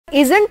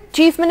Isn't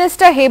Chief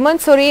Minister Hemant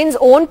Soren's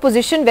own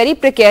position very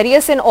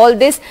precarious in all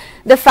this?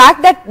 The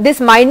fact that this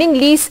mining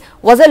lease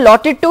was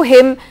allotted to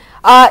him,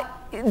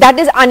 that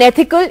is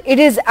unethical, it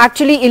is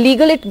actually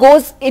illegal, it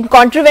goes in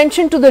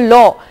contravention to the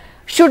law.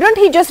 Shouldn't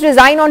he just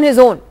resign on his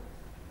own?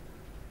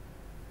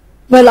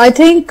 Well, I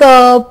think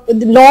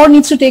the law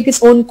needs to take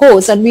its own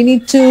course, and we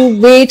need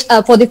to wait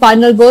for the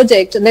final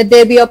verdict. Let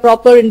there be a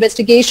proper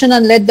investigation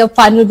and let the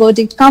final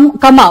verdict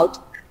come out.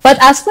 But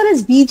as far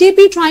as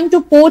BJP trying to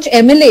poach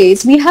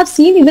MLAs, we have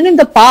seen even in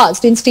the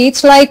past in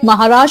states like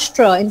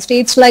Maharashtra, in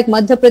states like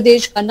Madhya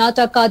Pradesh,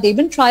 Karnataka, they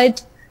even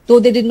tried, though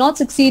they did not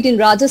succeed in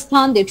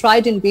Rajasthan, they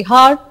tried in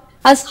Bihar,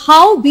 as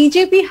how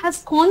BJP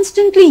has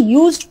constantly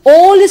used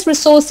all its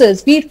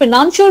resources, be it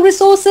financial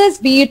resources,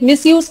 be it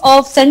misuse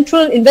of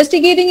central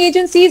investigating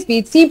agencies, be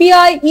it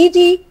CBI,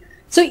 ED.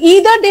 So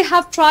either they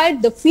have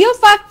tried the fear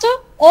factor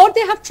or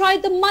they have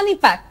tried the money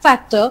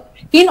factor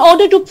in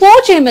order to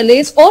poach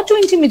MLAs or to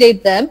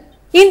intimidate them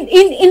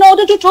in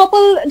order to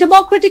topple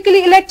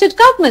democratically elected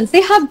governments.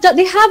 They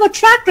have a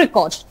track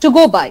record to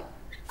go by.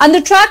 And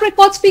the track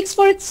record speaks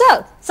for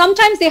itself.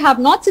 Sometimes they have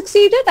not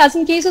succeeded, as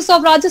in cases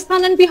of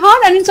Rajasthan and Bihar,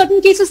 and in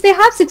certain cases they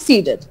have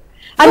succeeded.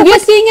 And we are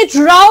seeing it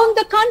round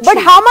the country.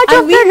 But how much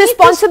of the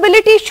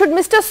responsibility should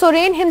Mr.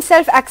 Soren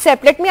himself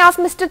accept? Let me ask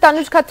Mr.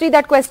 Tanuj Khatri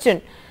that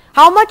question.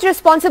 How much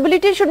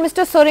responsibility should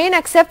Mr. Soren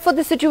accept for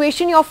the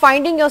situation you're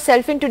finding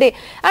yourself in today?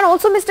 And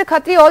also, Mr.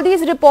 Khatri, all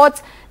these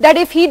reports that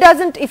if he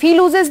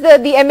loses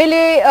the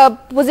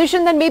MLA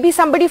position, then maybe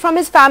somebody from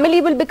his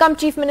family will become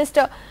chief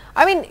minister.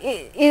 I mean,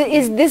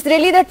 is this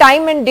really the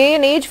time and day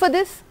and age for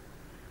this?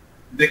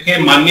 देखिए,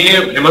 माननीय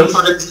हेमंत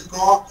सोरेन जी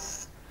को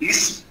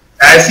इस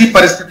ऐसी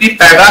परिस्थिति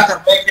पैदा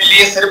करने के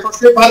लिए सिर्फ और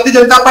सिर्फ भारतीय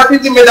जनता पार्टी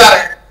जिम्मेदार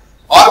है।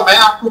 और मैं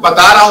आपको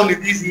बता रहा हूं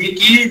नीतीश जी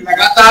कि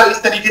लगातार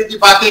इस तरीके की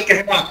बातें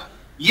कहना,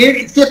 ये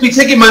इसके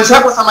पीछे की मंशा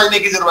को समझने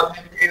की जरूरत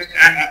है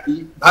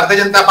भारतीय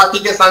जनता पार्टी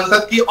के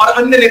सांसद की और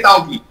अन्य नेताओं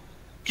की,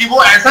 कि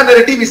वो ऐसा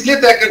नैरेटिव इसलिए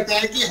तय करते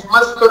हैं कि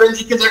हेमंत सोरेन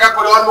जी की जगह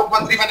कोई और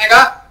मुख्यमंत्री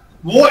बनेगा।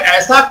 वो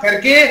ऐसा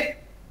करके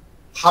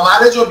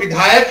हमारे जो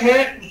विधायक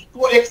हैं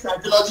उसको एक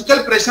साइकोलॉजिकल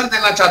प्रेशर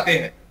देना चाहते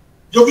हैं,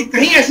 जो कि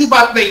कहीं ऐसी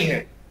बात नहीं है।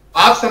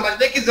 आप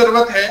समझने की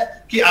जरूरत है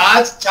कि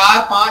आज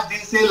 4-5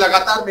 दिन से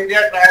लगातार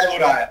मीडिया ट्रायल हो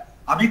रहा है।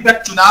 अभी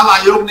तक चुनाव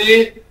आयोग ने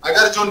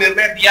अगर जो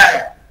निर्णय दिया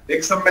है,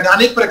 एक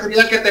संवैधानिक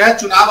प्रक्रिया के तहत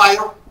चुनाव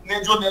आयोग ने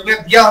जो निर्णय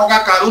दिया होगा,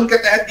 कानून के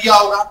तहत दिया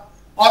होगा,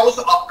 और उस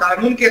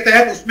कानून के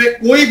तहत उसमें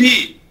कोई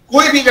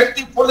भी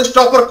व्यक्ति फुल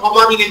स्टॉप और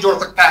कॉमा भी नहीं जोड़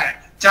सकता है,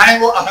 चाहे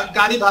वो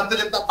अहंकारी भारतीय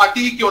जनता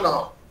पार्टी ही क्यों ना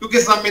हो,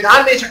 क्योंकि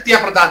संविधान ने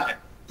शक्तियां प्रदान है।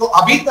 तो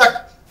अभी तक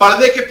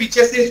पर्दे के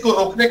पीछे से इसको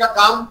रोकने का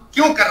काम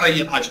क्यों कर रही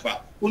है भाजपा?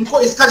 उनको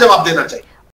इसका जवाब देना चाहिए।